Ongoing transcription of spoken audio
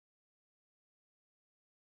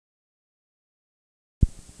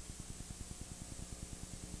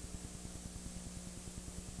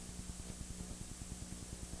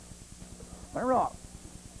They're off.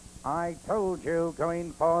 I told you,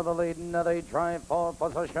 going for the lead, and they drive for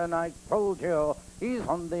position. I told you, he's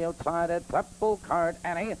on the outside. It's Apple Cart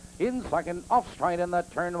Annie. In second, off straight in the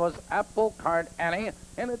turn was Apple Cart Annie.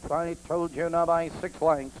 And it's, I told you, now by 6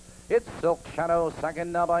 lengths. It's Silk Shadow,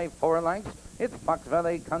 second, now by 4 lengths. It's Fox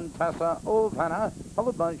Valley Contessa Ovana,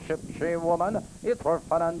 followed by Shipshay Woman. It's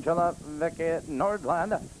Orphan Angela Vicky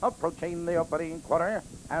Nordland, approaching the opening quarter.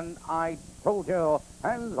 And I told you,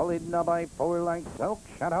 and the lead now by 4 lengths. Silk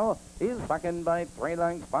Shadow is second by 3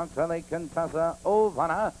 lengths. Fox Valley Contessa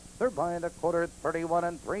Ovana, third by the quarter, 31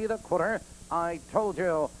 and 3 the quarter. I told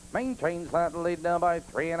you, maintains that lead now by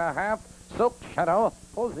 3.5. Silk Shadow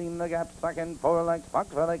closing the gap, second, 4 lengths.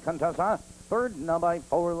 Fox Valley Contessa, third now by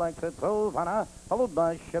 4 lengths. It's Ovana, followed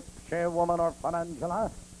by Shipshay Woman or Fun Angela.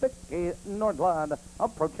 Vicky Nordland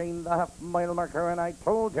approaching the half-mile marker, and I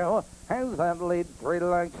told you, has that lead 3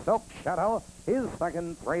 lengths. Silk Shadow is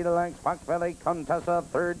second, 3 lengths. Fox Valley Contessa,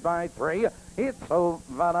 third by 3. It's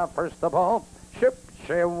Ovana first of all.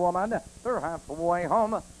 Shipshay Woman, they're halfway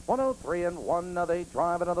home. 103 and 1, now they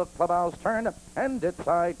drive another clubhouse turn, and it's,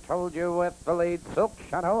 I told you, with the lead. Silk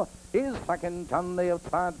Shadow is second on the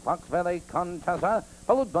outside. Fox Valley Contessa,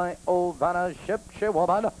 followed by Ovana, Shipshay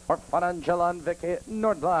Woman, or Fun Angela and Vicky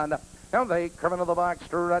Nordland. Now they come into the back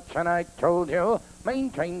stretch, and I told you,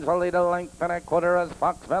 maintains a lead a length and a quarter as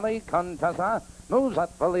Fox Valley Contessa moves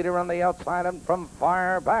at the leader on the outside, and from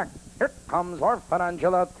far back, here comes Orphan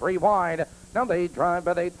Angela, 3 wide. Now they drive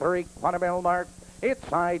by the 3/4 mile mark.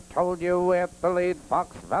 It's, I told you, with the lead.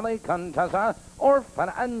 Fox Valley Contessa, Orphan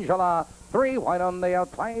Angela, 3 wide on the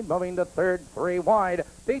outside, moving to third, 3 wide.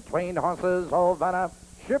 Between horses, Ovana,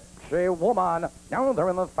 Shipshay Woman. Now they're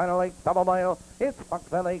in the final 8th double mile. It's Fox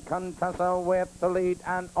Valley Contessa with the lead,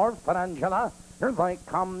 and Orphan Angela. Here they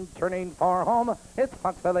come, turning for home. It's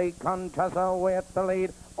Fox Valley Contessa with the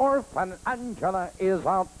lead. Orphan Angela is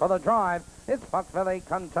out for the drive. It's Fox Valley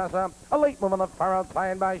Contessa. A late move on the far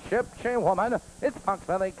outside by Shipshay Woman. It's Fox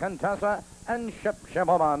Valley Contessa and Shipshay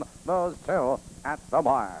Woman. Those two at the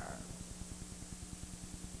wire.